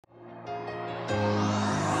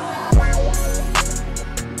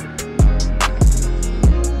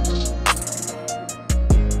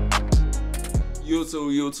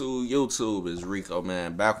YouTube, it's Rico,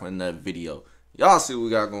 man, back with another video. Y'all see what we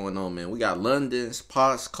got going on, man. We got London's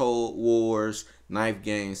Postcode Wars, knife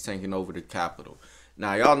gangs taking over the capital.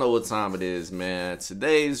 Now, y'all know what time it is, man.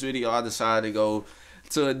 Today's video, I decided to go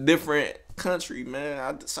to a different country, man.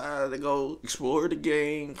 I decided to go explore the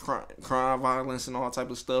gang, crime, violence, and all type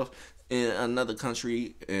of stuff in another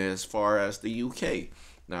country as far as the UK.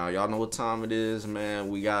 Now, y'all know what time it is, man.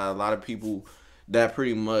 We got a lot of people that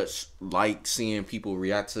pretty much like seeing people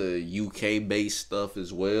react to UK-based stuff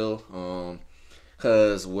as well.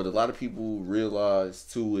 Because what a lot of people realize,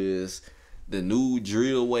 too, is the new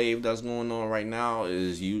drill wave that's going on right now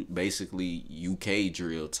is basically UK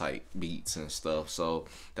drill type beats and stuff. So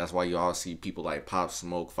that's why y'all see people like Pop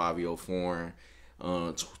Smoke, 504,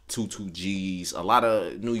 22Gs. A lot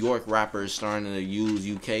of New York rappers starting to use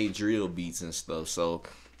UK drill beats and stuff. So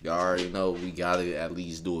y'all already know we gotta at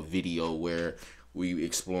least do a video where we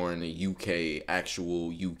exploring the UK,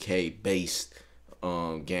 actual UK based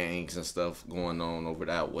gangs and stuff going on over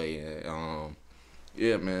that way. And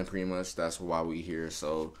yeah, man, pretty much that's why we here.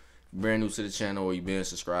 So brand new to the channel, or you been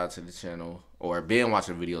subscribed to the channel, or been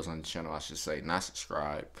watching videos on the channel, I should say, not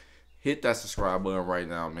subscribe. Hit that subscribe button right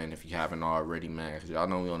now, man, if you haven't already, man, because y'all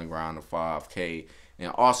know we on the ground to 5K.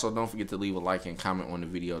 And also, don't forget to leave a like and comment on the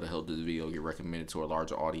video to help this video get recommended to a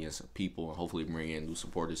larger audience of people and hopefully bring in new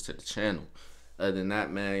supporters to the channel. Other than that,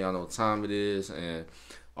 man, y'all know what time it is. And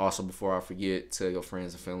also, before I forget, tell your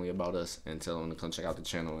friends and family about us and tell them to come check out the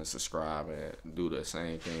channel and subscribe and do the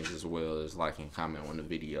same things as well as like and comment on the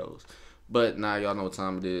videos. But now y'all know what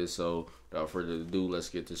time it is, so without further ado, let's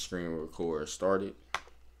get the screen record started.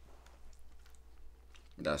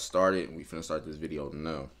 That's started, and we finna start this video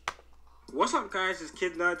now. What's up, guys, it's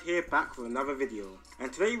Kid Nerd here, back with another video,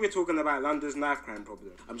 and today we're talking about London's knife crime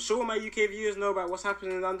problem. I'm sure my UK viewers know about what's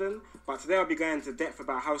happening in London, but today I'll be going into depth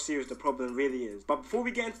about how serious the problem really is. But before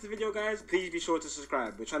we get into the video, guys, please be sure to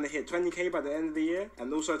subscribe. We're trying to hit 20k by the end of the year,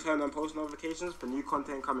 and also turn on post notifications for new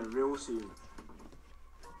content coming real soon.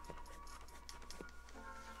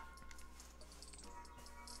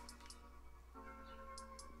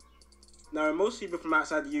 Now, when most people from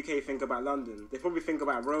outside the UK think about London, they probably think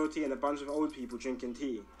about royalty and a bunch of old people drinking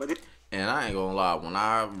tea. And I ain't gonna lie, when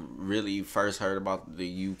I really first heard about the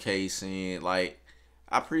UK scene, like,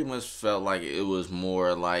 I pretty much felt like it was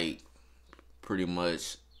more like pretty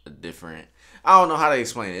much a different, I don't know how to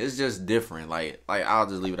explain it. It's just different. Like I'll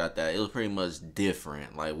just leave it at that. It was pretty much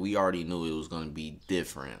different. Like, we already knew it was gonna be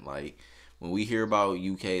different. Like, when we hear about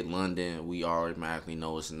UK, London, we automatically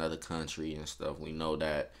know it's another country and stuff. We know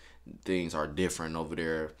that things are different over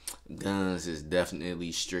there. Guns is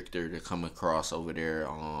definitely stricter to come across over there.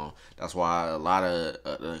 That's why a lot of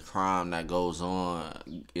the crime that goes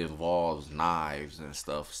on involves knives and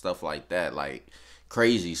stuff like that, like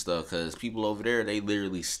crazy stuff. Because people over there, they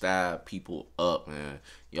literally stab people up, man.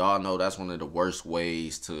 Y'all know that's one of the worst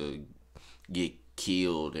ways to get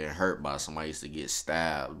killed and hurt by somebody, is to get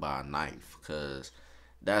stabbed by a knife. Because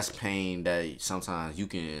that's pain that sometimes you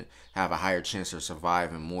can have a higher chance of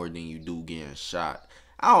surviving more than you do getting shot.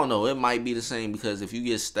 I don't know. It might be the same, because if you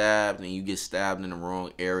get stabbed and you get stabbed in the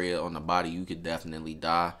wrong area on the body, you could definitely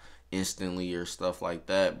die instantly or stuff like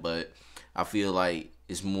that. But I feel like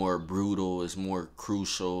it's more brutal, it's more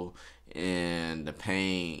crucial, and the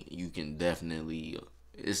pain, you can definitely,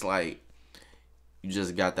 it's like you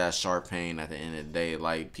just got that sharp pain at the end of the day.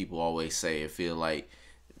 Like people always say, it feel like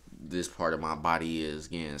this part of my body is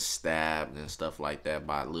getting stabbed and stuff like that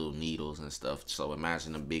by little needles and stuff. So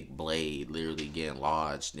imagine a big blade literally getting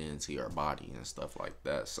lodged into your body and stuff like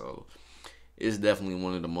that. So it's definitely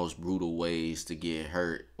one of the most brutal ways to get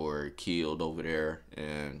hurt or killed over there.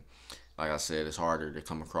 And like I said, it's harder to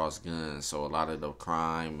come across guns. So a lot of the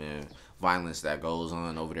crime and violence that goes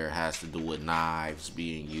on over there has to do with knives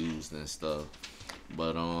being used and stuff.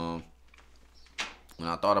 But when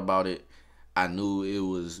I thought about it, I knew it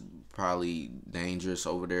was probably dangerous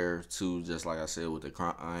over there too, just like I said, with the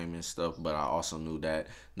crime and stuff. But I also knew that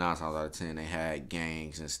 9 times out of 10 they had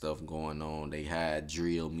gangs and stuff going on. They had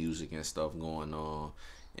drill music and stuff going on,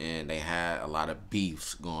 and they had a lot of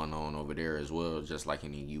beefs going on over there as well, just like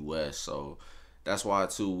in the US. So that's why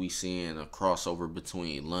too we seeing a crossover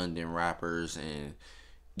between London rappers and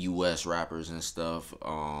US rappers and stuff,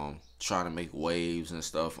 trying to make waves and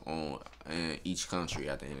stuff in each country.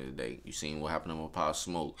 At the end of the day, you seen what happened with Pop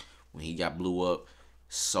Smoke when he got blew up,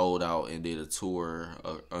 sold out and did a tour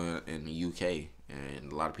in the UK, and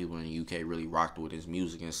a lot of people in the UK really rocked with his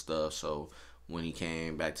music and stuff. So when he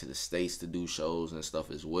came back to the States to do shows and stuff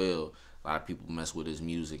as well, a lot of people mess with his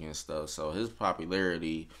music and stuff. So his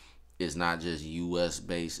popularity is not just US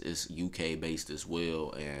based, it's UK based as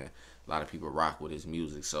well, and a lot of people rock with his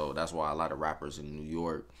music. So that's why a lot of rappers in New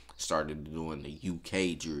York started doing the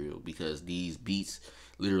UK drill, because these beats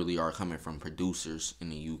literally are coming from producers in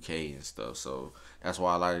the UK and stuff. So that's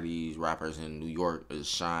why a lot of these rappers in New York is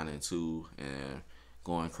shining too and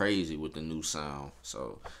going crazy with the new sound.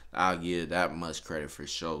 So I'll give that much credit for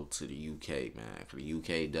sure to the UK, man. The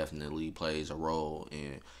UK definitely plays a role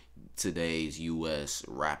in today's US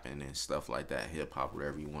rapping and stuff like that, hip hop,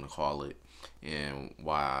 whatever you want to call it, and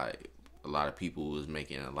why a lot of people is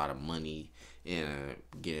making a lot of money and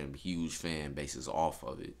getting huge fan bases off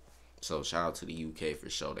of it. So shout out to the UK for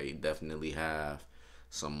sure. They definitely have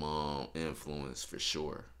some influence for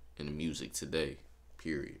sure in the music today,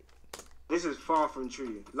 period. This is far from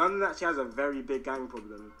true. London actually has a very big gang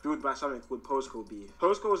problem, fueled by something called postcode beef.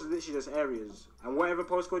 Postcodes are literally just areas, and whatever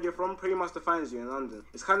postcode you're from pretty much defines you in London.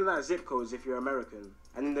 It's kind of like zip codes if you're American.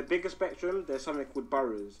 And in the bigger spectrum, there's something called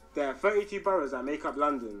boroughs. There are 32 boroughs that make up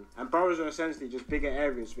London, and boroughs are essentially just bigger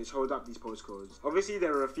areas which hold up these postcodes. Obviously,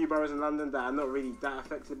 there are a few boroughs in London that are not really that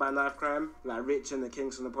affected by knife crime, like Rich and the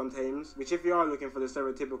Kingston upon Thames, which if you are looking for the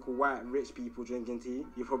stereotypical white rich people drinking tea,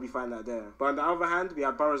 you'll probably find that there. But on the other hand, we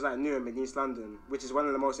have boroughs like Newham in East London, which is one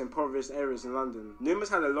of the most impoverished areas in London. Newham has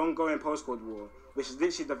had a long-going postcode war, which has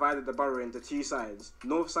literally divided the borough into two sides,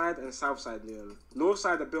 North Side and South Side Newham. North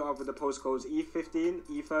Side are built up with the postcodes E15,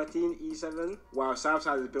 E13, E7, while South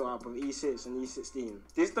Side is built up with E6 and E16.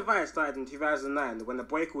 This divide started in 2009 when a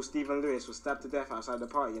boy called Stephen Lewis was stabbed to death outside the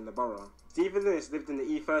party in the borough. Stephen Lewis lived in the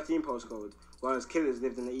E13 postcode, while his killers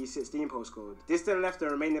lived in the E16 postcode. This then left the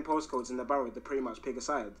remaining postcodes in the borough to pretty much pick a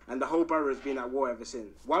side, and the whole borough has been at war ever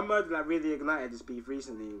since. One murder that really ignited this beef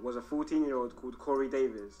recently was a 14-year-old called Corey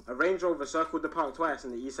Davis. A Range Rover circled the park twice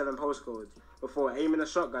in the E7 postcode before aiming a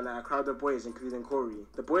shotgun at a crowd of boys, including Corey.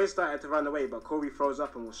 The boys started to run away, but Corey froze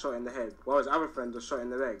up and was shot in the head, while his other friend was shot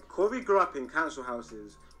in the leg. Corey grew up in council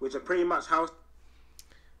houses, which are pretty much house.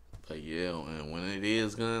 But yeah, and when it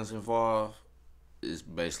is guns involved, it's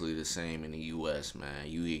basically the same in the U.S., man.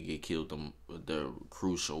 You get killed the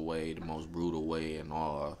crucial way, the most brutal way and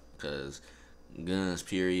all, because guns,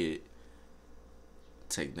 period,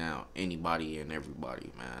 take down anybody and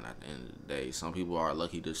everybody, man, at the end of the day. Some people are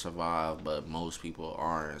lucky to survive, but most people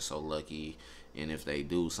aren't so lucky. And if they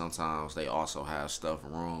do, sometimes they also have stuff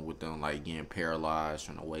wrong with them, like getting paralyzed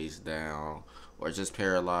from the waist down, or just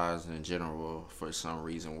paralyzed in general for some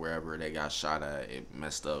reason. Wherever they got shot at, it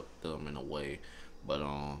messed up them in a way. But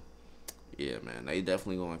yeah, man, they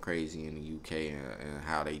definitely going crazy in the UK and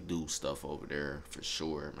how they do stuff over there for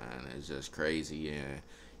sure, man. It's just crazy, and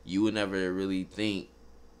you would never really think,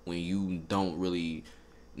 when you don't really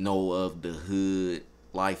know of the hood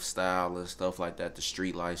lifestyle and stuff like that, the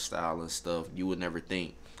street lifestyle and stuff, you would never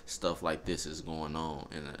think stuff like this is going on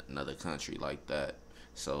in another country like that.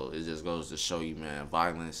 So it just goes to show you, man,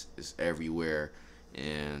 violence is everywhere,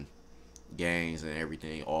 and gangs and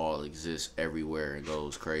everything all exist everywhere and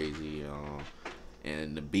goes crazy.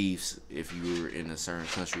 And the beefs, if you're in a certain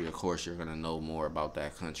country, of course you're gonna know more about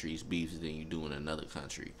that country's beefs than you do in another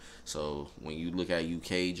country. So when you look at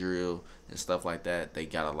UK drill and stuff like that, they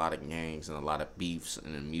got a lot of gangs and a lot of beefs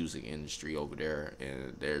in the music industry over there,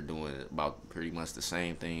 and they're doing about pretty much the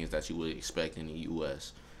same things that you would expect in the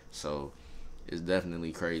US. So it's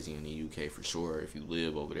definitely crazy in the UK for sure. If you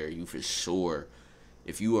live over there, you for sure,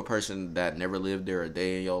 if you a person that never lived there a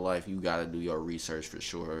day in your life, you gotta do your research for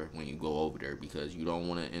sure when you go over there, because you don't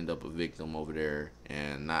want to end up a victim over there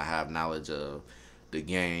and not have knowledge of the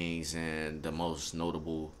gangs and the most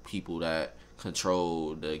notable people that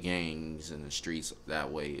control the gangs in the streets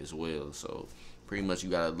that way as well. So pretty much you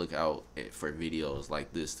gotta look out for videos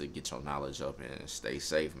like this to get your knowledge up and stay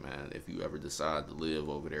safe, man, if you ever decide to live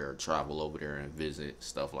over there or travel over there and visit,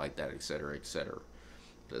 stuff like that, etc., etc.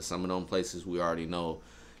 Because some of them places we already know,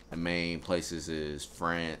 the main places is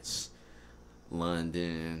France,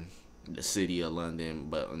 London, the city of London,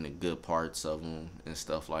 but in the good parts of them and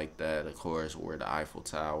stuff like that, of course, where the Eiffel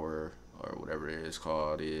Tower or whatever it is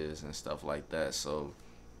called is and stuff like that. So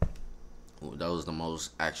those are the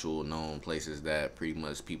most actual known places that pretty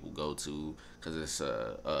much people go to, because it's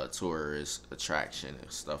a tourist attraction and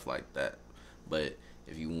stuff like that. But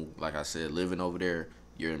if you, like I said, living over there,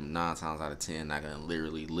 you're 9 times out of 10 not gonna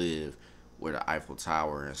literally live where the Eiffel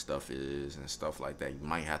Tower and stuff is and stuff like that. You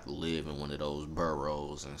might have to live in one of those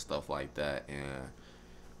boroughs and stuff like that, and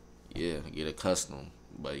yeah, get accustomed.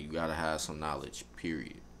 But you gotta have some knowledge,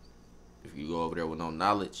 period. If you go over there with no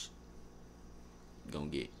knowledge, you're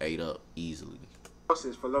gonna get ate up easily.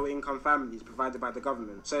 houses for low-income families provided by the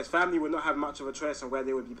government, so his family would not have much of a choice on where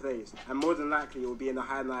they would be placed, and more than likely it would be in a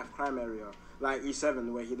high-life crime area, like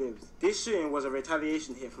E7 where he lives. This shooting was a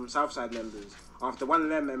retaliation hit from Southside members, after one of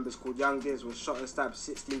their members called Young Diz was shot and stabbed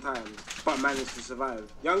 16 times, but managed to survive.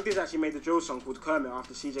 Young Diz actually made a drill song called Kermit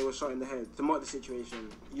after CJ was shot in the head, to mock the situation.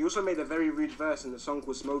 He also made a very rude verse in the song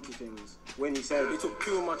called Smoky Things, when he said, "They took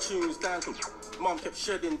two of my tunes down, mom kept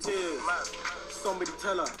shedding tears, somebody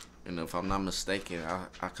tell her." And if I'm not mistaken,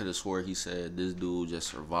 I could have swore he said this dude just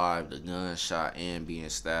survived a gunshot and being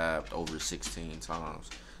stabbed over 16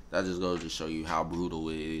 times. That just goes to show you how brutal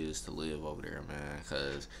it is to live over there, man.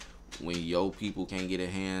 Because when your people can't get their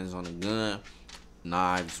hands on a gun,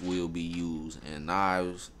 knives will be used. And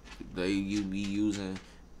knives, you be using,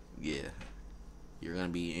 yeah, you're going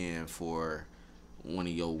to be in for one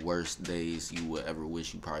of your worst days you would ever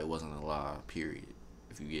wish you probably wasn't alive, period.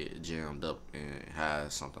 If you get jammed up and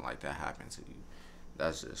have something like that happen to you.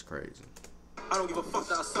 That's just crazy. I don't give a fuck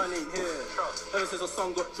that our son ain't here. Ever since our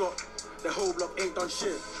son got dropped, the whole block ain't done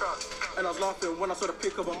shit. And I was laughing when I saw the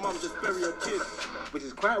pic of a mum just bury a kid. Which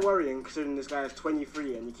is quite worrying considering this guy is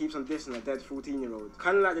 23 and he keeps on dissing a dead 14-year-old.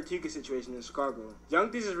 Kinda like the Tuka situation in Chicago.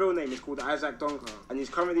 Young Diz's real name is called Isaac Donker, and he's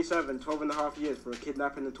currently serving 12.5 years for a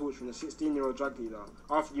kidnapping and torturing a 16-year-old drug dealer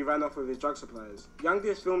after he ran off with his drug supplies. Young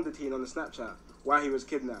Diz filmed the teen on the Snapchat while he was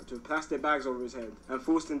kidnapped with plastic bags over his head and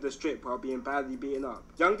forced into the strip while being badly beaten up.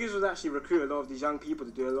 Young Diz would actually recruit a lot of these young people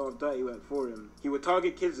to do a lot of dirty work for him. He would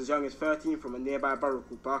target kids as young as 13 from a nearby borough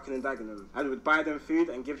called Barking and Dagenham and would buy them food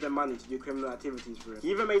and give them money to do criminal activities for him. He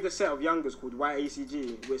even made a set of youngers called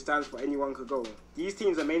YACG, which stands for Anyone Could Go. These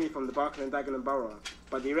teens are mainly from the Barking and Dagenham borough,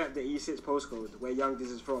 but they rep the E6 postcode, where Young Diz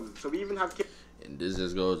is from. So we even have kids. And this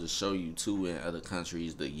just goes to show you too, in other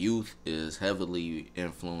countries, the youth is heavily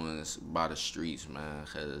influenced by the streets, man.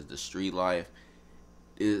 Because the street life,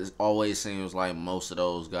 it always seems like most of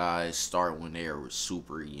those guys start when they were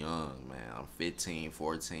super young, man. 15,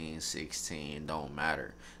 14, 16, don't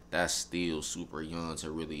matter. That's still super young to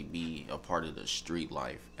really be a part of the street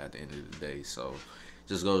life at the end of the day. So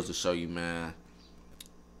just goes to show you, man,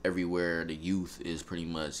 everywhere the youth is pretty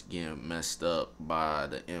much getting messed up by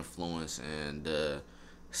the influence and the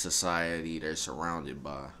society they're surrounded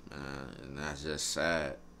by, man. And that's just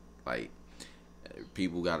sad. Like,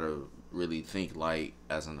 people gotta really think, like,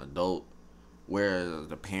 as an adult, where are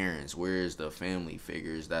the parents, where's the family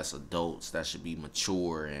figures that's adults that should be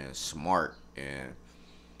mature and smart and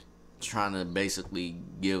trying to basically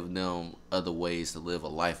give them other ways to live a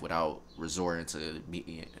life without resorting to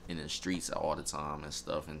being in the streets all the time and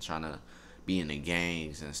stuff, and trying to be in the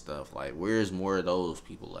gangs and stuff. Like, where's more of those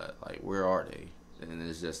people at? Like, where are they? And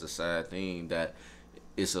it's just a sad thing that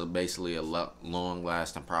it's basically a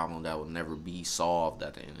long-lasting problem that will never be solved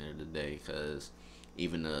at the end of the day, because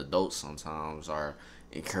even the adults sometimes are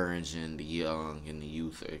encouraging the young and the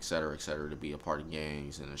youth, etc., to be a part of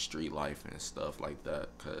gangs and the street life and stuff like that,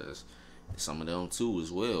 because some of them too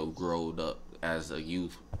as well growed up as a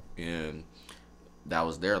youth and that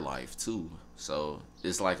was their life too. So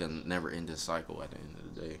it's like a never-ending cycle at the end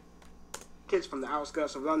of the day. Kids from the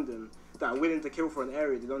outskirts of London that are willing to kill for an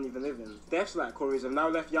area they don't even live in. Deaths like Corey's have now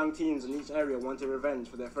left young teens in each area wanting revenge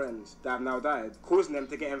for their friends that have now died, causing them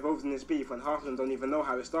to get involved in this beef when half of them don't even know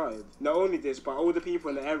how it started. Not only this, but older people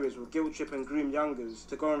in the areas will guilt trip and groom youngers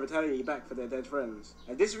to go and retaliate back for their dead friends.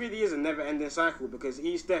 And this really is a never-ending cycle, because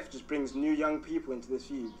each death just brings new young people into this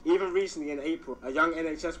feud. Even recently in April, a young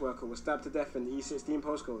NHS worker was stabbed to death in the E16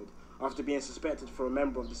 postcode after being suspected for a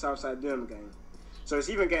member of the Southside Durham gang. So it's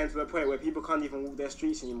even getting to the point where people can't even walk their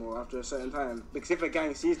streets anymore after a certain time, because if a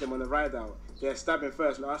gang sees them on a ride out, they're stabbing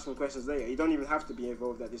first and asking questions later. You don't even have to be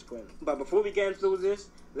involved at this point. But before we get into all this,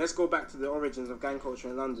 let's go back to the origins of gang culture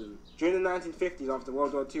in London. During the 1950s, after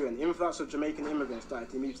World War II, an influx of Jamaican immigrants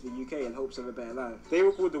started to move to the UK in hopes of a better life. They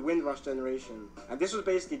were called the Windrush generation, and this was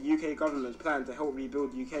basically the UK government's plan to help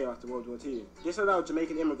rebuild the UK after World War II. This allowed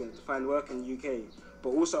Jamaican immigrants to find work in the UK, but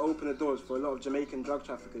also opened the doors for a lot of Jamaican drug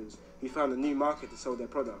traffickers who found a new market to sell their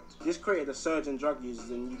products. This created a surge in drug users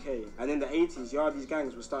in the UK, and in the 80s, Yardie's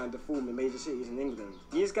gangs were starting to form in major cities in England.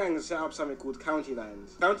 These gangs set up something called county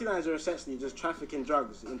lines. County lines are essentially just trafficking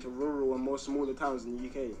drugs into rural and more smaller towns in the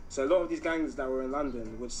UK. So a lot of these gangs that were in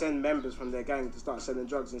London would send members from their gang to start selling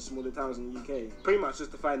drugs in smaller towns in the UK, pretty much just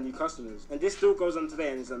to find new customers. And this still goes on today,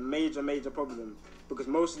 and it's a major problem, because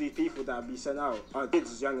most of these people that would be sent out are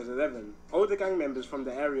kids as young as 11. Older gang members from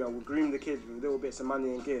the area would groom the kids with little bits of money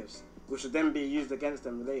and gifts, which would then be used against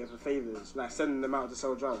them later for favours, like sending them out to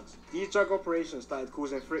sell drugs. These drug operations started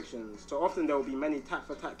causing frictions, so often there will be many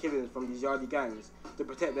tat-for-tat killings from these yardie gangs to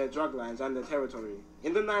protect their drug lines and their territory.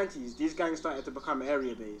 In the 90s, these gangs started to become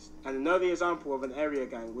area-based, and an early example of an area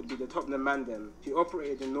gang would be the Tottenham Mandem, who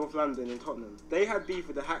operated in North London in Tottenham. They had beef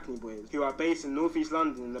with the Hackney Boys, who are based in North East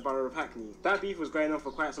London in the borough of Hackney. That beef was going on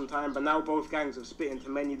for quite some time, but now both gangs have split into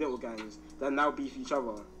many little gangs that now beef each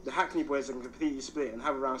other. The Hackney Boys are completely split and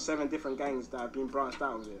have around 7 different gangs that have been branched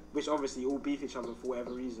out of it, which obviously all beef each other for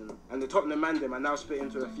whatever reason. And the Tottenham Mandem are now split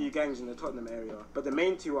into a few gangs in the Tottenham area, but the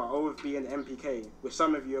main two are OFB and MPK, which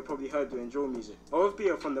some of you have probably heard doing drill music. OFB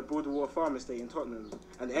are from the Borderwater Farm Estate in Tottenham,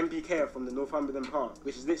 and MPK are from the Northumberland Park,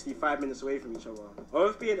 which is literally 5 minutes away from each other.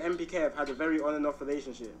 OFB and MPK have had a very on and off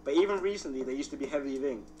relationship, but even recently they used to be heavily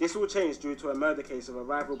linked. This all changed due to a murder case of a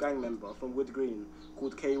rival gang member from Wood Green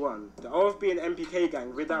called K1. The OFB and MPK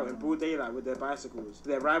gang rid out in broad daylight with their bicycles to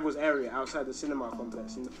their rival's area outside the cinema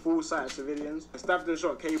complex in the full sight of civilians and stabbed and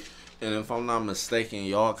shot K. And if I'm not mistaken,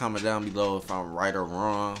 y'all comment down below if I'm right or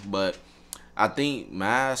wrong, but I think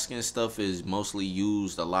masks and stuff is mostly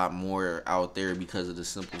used a lot more out there because of the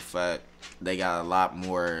simple fact they got a lot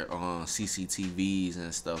more CCTVs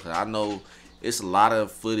and stuff. I know it's a lot of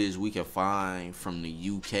footage we can find from the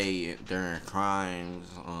UK during crimes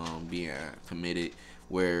being committed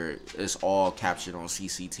where it's all captured on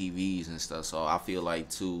CCTVs and stuff. So I feel like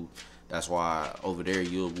too, that's why over there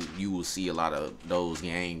you will see a lot of those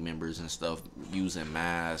gang members and stuff using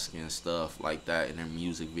masks and stuff like that in their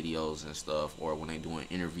music videos and stuff, or when they doing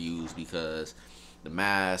interviews, because the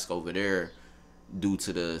mask over there, due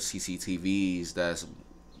to the CCTVs that's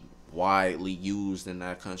widely used in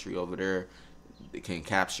that country over there, it can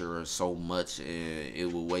capture so much, and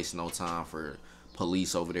it will waste no time for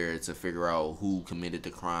police over there to figure out who committed the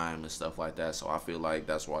crime and stuff like that. So I feel like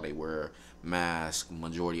that's why they wear masks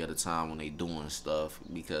majority of the time when they doing stuff,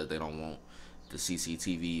 because they don't want the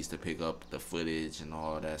CCTVs to pick up the footage and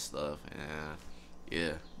all that stuff. And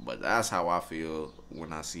yeah, but that's how I feel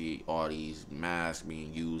when I see all these masks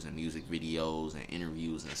being used in music videos and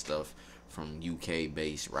interviews and stuff from UK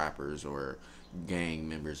based rappers or gang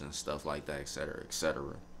members and stuff like that, etc., etc.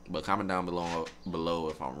 But comment down below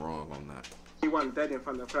if I'm wrong on that. One dead in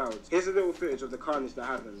front of crowds. Here's a little footage of the carnage that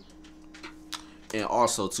happened. And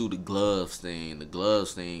also too, the gloves thing. The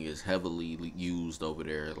gloves thing is heavily used over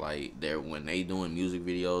there. Like when they doing music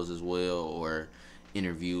videos as well or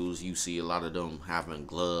interviews, you see a lot of them having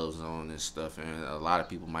gloves on and stuff. And a lot of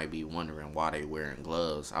people might be wondering why they wearing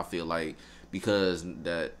gloves. I feel like because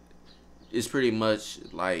that it's pretty much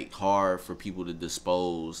like hard for people to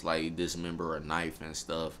dispose, like dismember a knife and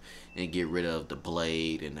stuff and get rid of the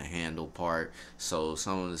blade and the handle part. So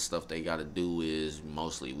some of the stuff they got to do is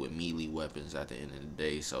mostly with melee weapons at the end of the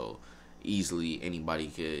day. So easily anybody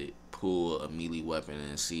could pull a melee weapon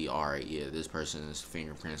and see, all right, yeah, this person's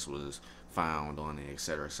fingerprints was found on it,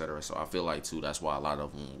 etc., etc. So I feel like too, that's why a lot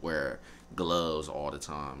of them wear gloves all the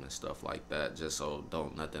time and stuff like that, just so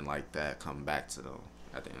don't nothing like that come back to them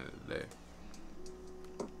at the end of the day.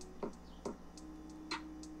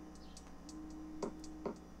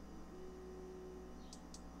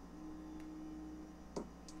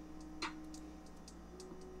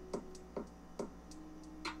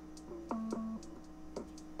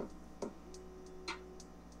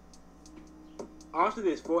 After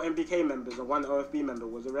this, 4 MPK members and 1 OFB member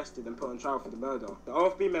was arrested and put on trial for the murder. The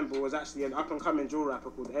OFB member was actually an up-and-coming drill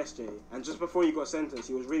rapper called SJ, and just before he got sentenced,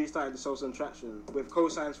 he was really starting to show some traction, with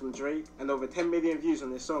co-signs from Drake and over 10 million views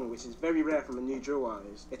on this song, which is very rare from a new drill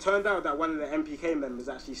artist. It turned out that one of the MPK members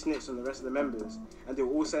actually snitched on the rest of the members, and they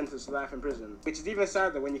were all sentenced to life in prison. Which is even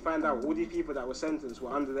sadder when you find out all these people that were sentenced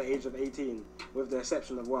were under the age of 18, with the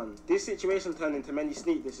exception of 1. This situation turned into many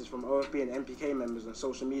sneak disses from OFB and MPK members on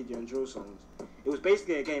social media and drill songs. It was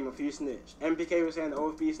basically a game of who snitched. MPK was saying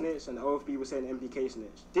OFB snitched and OFB was saying MPK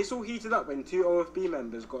snitched. This all heated up when 2 OFB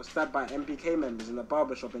members got stabbed by MPK members in a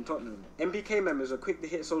barbershop in Tottenham. MPK members were quick to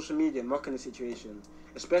hit social media and mocking the situation,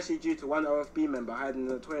 especially due to 1 OFB member hiding in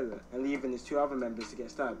the toilet and leaving his 2 other members to get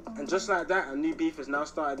stabbed. And just like that, a new beef has now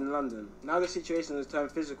started in London. Now the situation has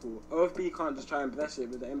turned physical. OFB can't just try and bless it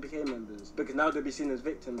with the MPK members, because now they'll be seen as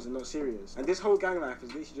victims and not serious. And this whole gang life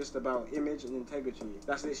is literally just about image and integrity.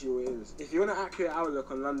 That's literally all it is. If you want to act accurate outlook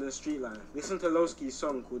on London's street life. Listen to Lowski's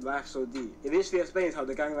song called Life So Deep. It literally explains how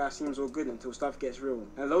the gang life seems all good until stuff gets real.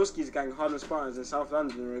 And Lowski's gang, Harlem Spartans in South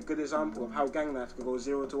London, are a good example of how gang life can go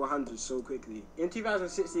 0 to 100 so quickly. In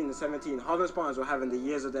 2016 and 17, Harlem Spartans were having the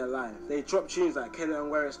years of their life. They dropped tunes like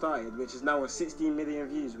EntrepreNEWher It Started, which is now on 16 million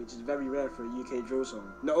views, which is very rare for a UK drill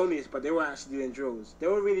song. Not only this, but they were actually doing drills. They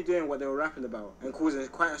were really doing what they were rapping about, and causing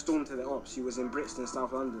quite a storm to the ops who was in Brixton,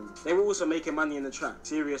 South London. They were also making money in the track,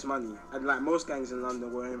 serious money, and like most gangs in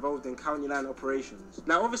London were involved in county line operations.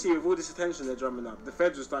 Now obviously with all this attention they're drumming up, the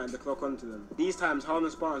feds were starting to clock onto them. These times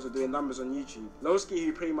Harlem Spartans were doing numbers on YouTube. Lowski,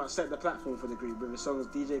 who pretty much set the platform for the group with his songs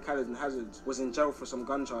DJ Khaled and Hazards, was in jail for some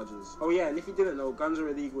gun charges. Oh yeah, and if you didn't know, guns are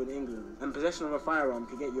illegal in England, and possession of a firearm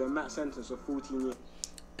could get you a max sentence of 14 years.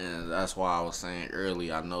 And that's why I was saying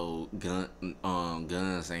earlier, I know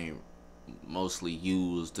guns ain't mostly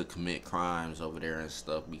used to commit crimes over there and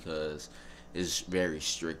stuff, because it's very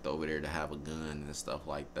strict over there to have a gun and stuff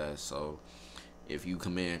like that. So if you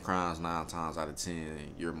commit crimes 9 times out of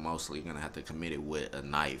 10, you're mostly gonna have to commit it with a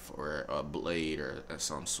knife or a blade or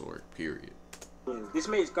some sort, period. This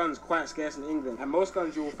makes guns quite scarce in England, and most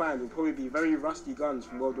guns you will find will probably be very rusty guns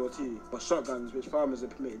from World War II, or shotguns which farmers are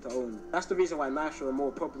permitted to own. That's the reason why knives are a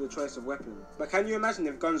more popular choice of weapon. But can you imagine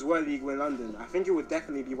if guns were legal in London? I think it would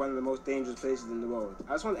definitely be one of the most dangerous places in the world.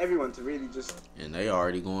 I just want everyone to really just... And they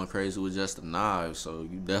already going crazy with just a knife, so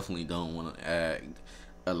you definitely don't want to add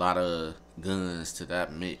a lot of guns to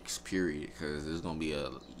that mix, period, because there's gonna be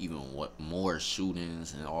even more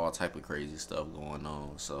shootings and all type of crazy stuff going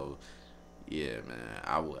on. So yeah,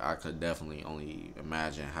 man, I could definitely only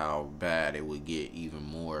imagine how bad it would get even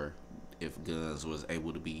more if guns was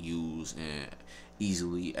able to be used and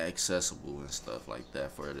easily accessible and stuff like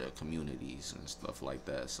that for the communities and stuff like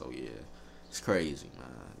that. So yeah, it's crazy,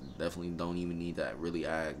 man. Definitely don't even need to really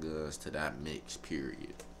add guns to that mix,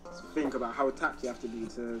 period. Think about how tapped you have to be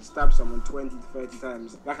to stab someone 20 to 30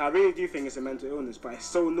 times. Like, I really do think it's a mental illness, but it's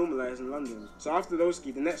so normalised in London. So after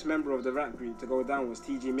Lowski, the next member of the rap group to go down was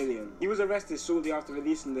TG Million. He was arrested shortly after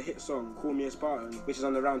releasing the hit song Call Me a Spartan, which is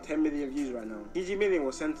on around 10 million views right now. TG Million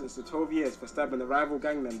was sentenced to 12 years for stabbing a rival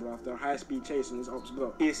gang member after a high-speed chase on his ops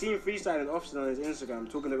block. He is seen freestyling often on his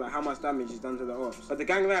Instagram, talking about how much damage he's done to the ops. But the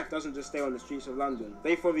gang life doesn't just stay on the streets of London.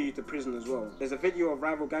 They follow you to prison as well. There's a video of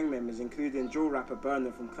rival gang members, including drill rapper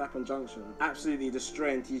Burner from Clapham Junction, absolutely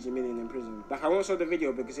destroying TG Million in prison. Like, I won't show the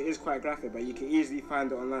video because it is quite graphic, but you can easily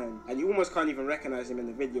find it online, and you almost can't even recognize him in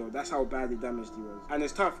the video. That's how badly damaged he was. And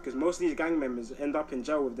it's tough because most of these gang members end up in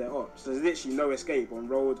jail with their ops. There's literally no escape on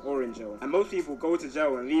road or in jail, and most people go to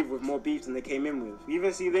jail and leave with more beef than they came in with. We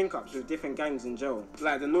even see link-ups with different gangs in jail,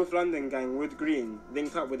 like the North London gang Wood Green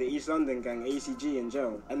linked up with the East London gang ACG in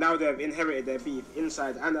jail, and now they've inherited their beef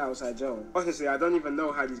inside and outside jail. Honestly, I don't even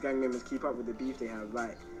know how these gang members keep up with the beef they have.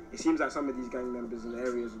 Like, it seems like some of these gang members in the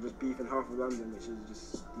areas are just beefing half of London, which is just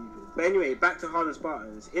stupid. But anyway, back to Harlem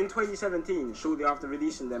Spartans. In 2017, shortly after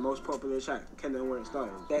releasing their most popular track, EntrepreNEWher It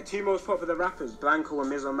Started, their two most popular rappers, Blanco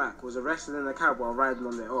and Mizo Mac, was arrested in a cab while riding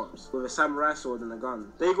on their ops, with a samurai sword and a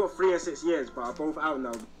gun. They got 3 and 6 years, but are both out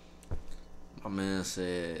now. My man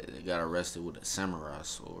said they got arrested with a samurai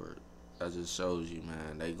sword. That just shows you,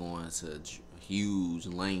 man, they going to huge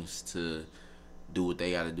lengths to do what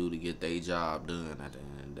they gotta do to get their job done at the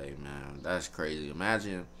end of the day, man. That's crazy.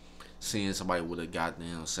 Imagine seeing somebody with a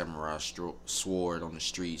goddamn samurai sword on the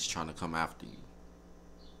streets trying to come after you.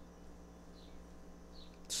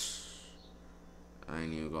 I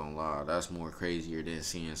ain't even gonna lie. That's more crazier than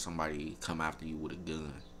seeing somebody come after you with a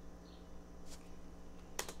gun.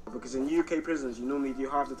 Because in UK prisons, you normally do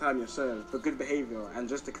half the time you're served for good behaviour and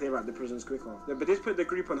just to clear out the prisons quicker. But this put the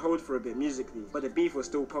group on hold for a bit musically, but the beef was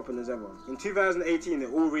still popping as ever. In 2018, it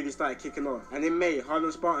all really started kicking off, and in May,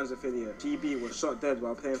 Harlem Spartans affiliate GB was shot dead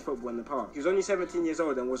while playing football in the park. He was only 17 years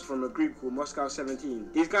old and was from a group called Moscow 17.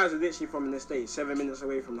 These guys are literally from an estate 7 minutes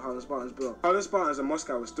away from the Harlem Spartans block. Harlem Spartans and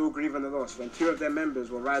Moscow were still grieving the loss when 2 of their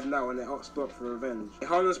members were riding out on their ops block for revenge. A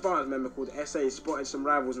Harlem Spartans member called SA spotted some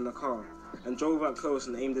rivals in the car and drove up close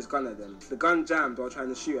and aimed his gun at them. The gun jammed while trying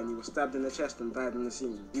to shoot, and he was stabbed in the chest and died on the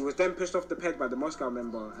scene. He was then pushed off the ped by the Moscow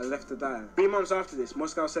member and left to die. 3 months after this,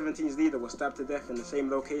 Moscow 17's leader was stabbed to death in the same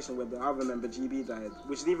location where the other member GB died,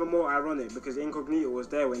 which is even more ironic because Incognito was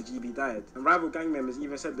there when GB died, and rival gang members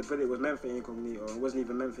even said the bullet was meant for Incognito and wasn't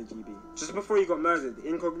even meant for GB. Just before he got murdered,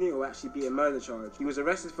 Incognito actually beat a murder charge. He was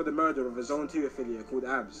arrested for the murder of a Zone 2 affiliate called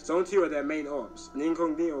ABS. Zone 2 are their main ops, and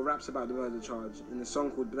Incognito raps about the murder charge in a song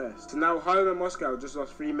called Blessed. So now Harlem and Moscow just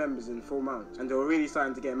lost 3 members in 4 months, and they were really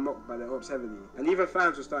starting to get mocked by their ops heavily. And even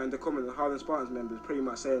fans were starting to comment on Harlem Spartans members pretty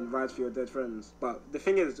much saying, "Ride for your dead friends." But the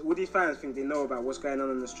thing is, all these fans think they know about what's going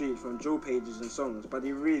on in the street from drill pages and songs, but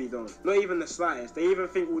they really don't. Not even the slightest. They even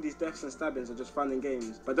think all these deaths and stabbings are just fun and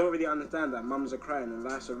games, but don't really understand that mums are crying and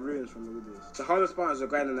lives are ruined from all this. The Harlem Spartans are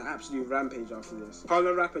going on an absolute rampage after this.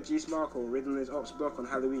 Harlem rapper G Smarko ridden on his ops block on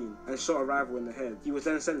Halloween and shot a rival in the head. He was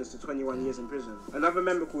then sentenced to 21 years in prison. Another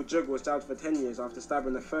member called Jug was jailed for 10 years after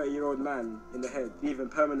stabbing a 30-year-old man in the head, leaving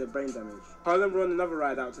permanent brain damage. Harlem were on another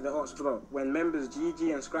ride out to the ops block when members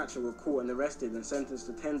GG and Scratcher were caught and arrested and sentenced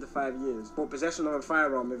to 10 to 5 years for possession of a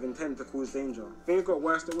firearm with intent to cause danger. Things got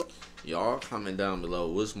worse than what. Y'all comment down below,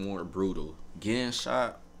 what's more brutal, getting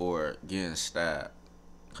shot or getting stabbed?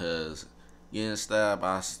 Because getting stabbed,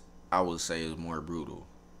 I would say is more brutal.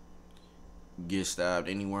 Get stabbed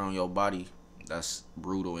anywhere on your body, that's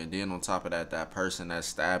brutal. And then on top of that, that person that's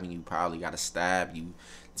stabbing you probably got to stab you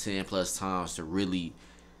 10 plus times to really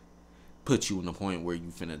put you in the point where you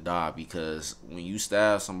finna die. Because when you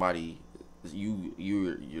stab somebody,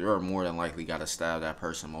 you're more than likely got to stab that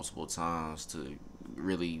person multiple times to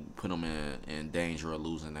really put them in danger of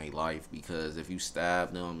losing their life. Because if you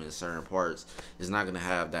stab them in certain parts, it's not gonna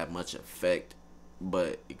have that much effect,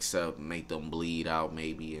 but except make them bleed out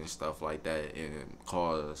maybe and stuff like that, and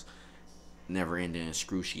cause never-ending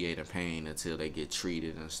excruciating pain until they get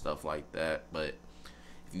treated and stuff like that. But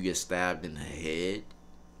if you get stabbed in the head,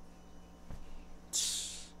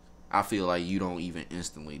 I feel like you don't even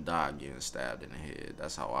instantly die getting stabbed in the head.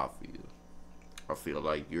 That's how I feel. I feel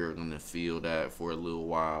like you're gonna feel that for a little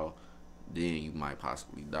while, then you might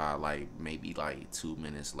possibly die, like maybe like 2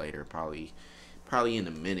 minutes later, probably in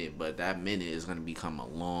a minute. But that minute is gonna become a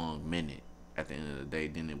long minute at the end of the day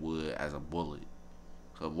than it would as a bullet.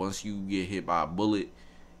 So once you get hit by a bullet,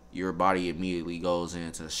 your body immediately goes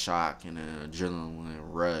into shock and an adrenaline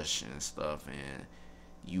rush and stuff, and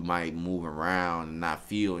you might move around and not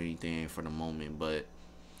feel anything for the moment. But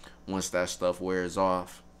once that stuff wears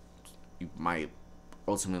off, you might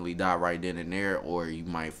ultimately die right then and there, or you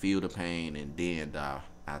might feel the pain and then die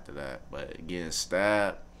after that. But getting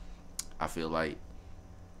stabbed, I feel like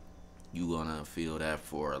you gonna feel that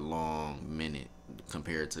for a long minute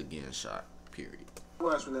compared to getting shot, period.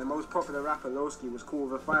 Worse when their most popular rapper Lowski was caught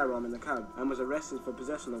with a firearm in the cab and was arrested for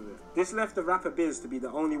possession of it. This left the rapper Biz to be the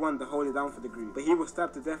only one to hold it down for the group, but he was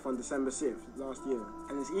stabbed to death on December 6th last year.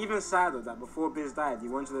 And it's even sadder that before Biz died, he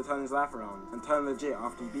wanted to turn his life around and turn legit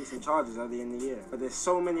after he beat some charges early in the year. But there's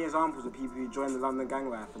so many examples of people who joined the London gang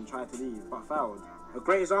life and tried to leave, but failed. A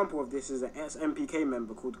great example of this is an ex-MPK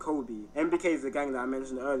member called Kobe. MPK is the gang that I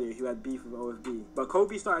mentioned earlier who had beef with OFB. But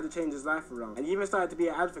Kobe started to change his life around and even started to be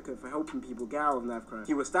an advocate for helping people get out of knife crime.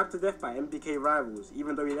 He was stabbed to death by MPK rivals,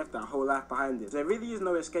 even though he left that whole life behind him. So there really is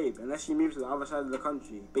no escape unless you move to the other side of the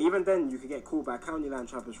country. But even then, you could get caught by county line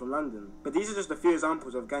trappers from London. But these are just a few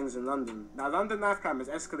examples of gangs in London. Now, London knife crime has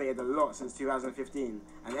escalated a lot since 2015,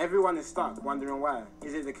 and everyone is stuck wondering why.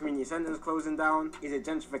 Is it the community centres closing down? Is it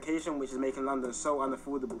gentrification, which is making London so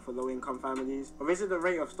unaffordable for low-income families? Or is it the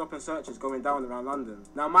rate of stop and searches going down around London?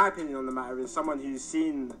 Now, my opinion on the matter is someone who's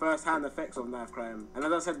seen first-hand effects of knife crime. And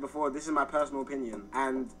as I said before, this is my personal opinion,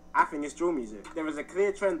 and I think it's drill music. There was a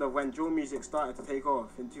clear trend of when drill music started to take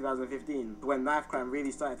off in 2015, when knife crime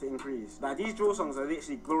really started to increase. Like, these drill songs are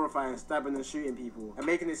literally glorifying stabbing and shooting people, and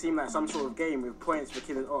making it seem like some sort of game with points for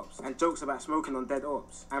killing ops, and jokes about smoking on dead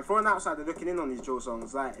ops. And for an outsider looking in on these drill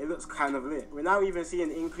songs, like, it looks kind of lit. We're now even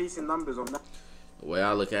seeing increasing numbers of The way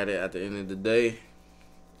I look at it, at the end of the day,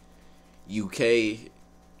 UK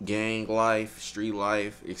gang life, street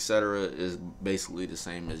life, etc. is basically the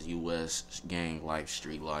same as US gang life,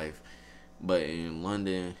 street life. But in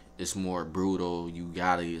London, it's more brutal. You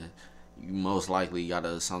most likely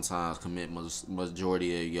gotta sometimes commit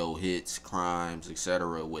majority of your hits, crimes,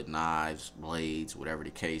 etc. with knives, blades, whatever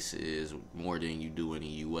the case is, more than you do in the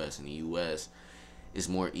US. In the US, it's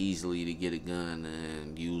more easily to get a gun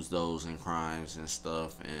and use those in crimes and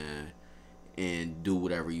stuff, and do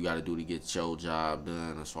whatever you got to do to get your job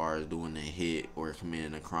done as far as doing a hit or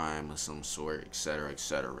committing a crime of some sort, etc.,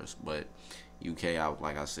 etc. But UK,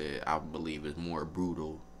 like I said, I believe it's more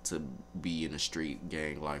brutal to be in the street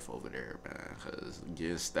gang life over there, man, because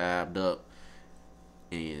getting stabbed up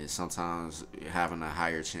and sometimes having a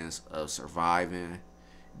higher chance of surviving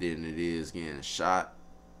than it is getting shot.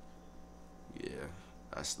 Yeah,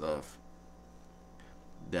 that stuff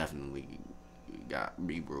definitely got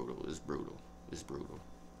be brutal. It's brutal. It's brutal.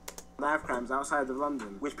 knife crimes outside of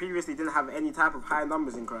London, which previously didn't have any type of high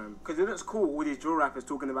numbers in crime. Because it looks cool, all these drill rappers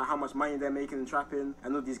talking about how much money they're making in trapping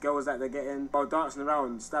and all these girls that they're getting while dancing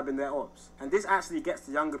around stabbing their ops. And this actually gets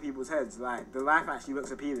to younger people's heads, like the life actually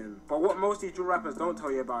looks appealing. But what most of these drill rappers don't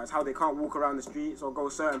tell you about is how they can't walk around the streets or go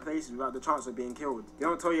certain places without the chance of being killed. They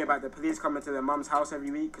don't tell you about the police coming to their mum's house every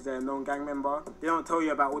week because they're a known gang member. They don't tell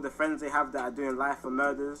you about all the friends they have that are doing life for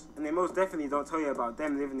murders. And they most definitely don't tell you about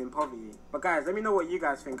them living in poverty. But guys, let me know what you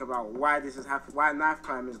guys think about why this is happening, why knife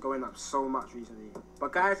crime is going up so much recently.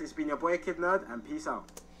 But guys, it's been your boy Kid Nerd, and peace out.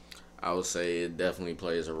 I would say it definitely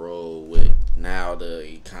plays a role with now the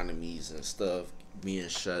economies and stuff being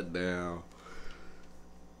shut down.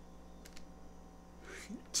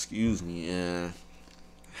 Excuse me, and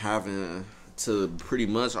having to pretty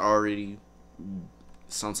much already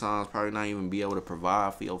sometimes probably not even be able to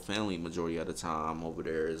provide for your family majority of the time over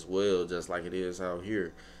there as well, just like it is out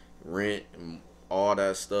here. Rent and all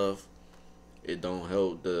that stuff, it don't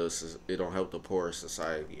help the poor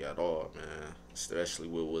society at all, man. Especially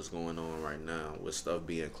with what's going on right now, with stuff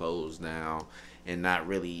being closed down and not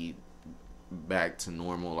really back to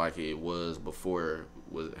normal like it was before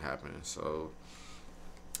what happened. So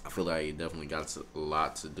I feel like it definitely got a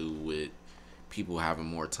lot to do with people having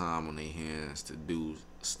more time on their hands to do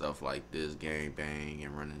stuff like this, gang bang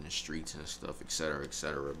and running the streets and stuff, etc.,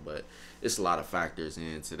 etc. But it's a lot of factors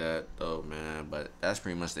into that though, man. But that's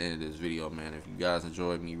pretty much the end of this video, man. If you guys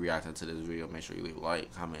enjoyed me reacting to this video, make sure you leave a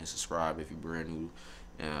like, comment, and subscribe if you're brand new.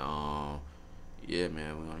 And yeah,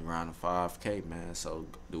 man, we're on the grind to 5K, man. So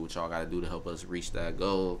do what y'all gotta do to help us reach that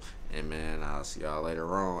goal. And man, I'll see y'all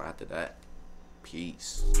later on after that.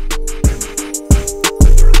 Peace.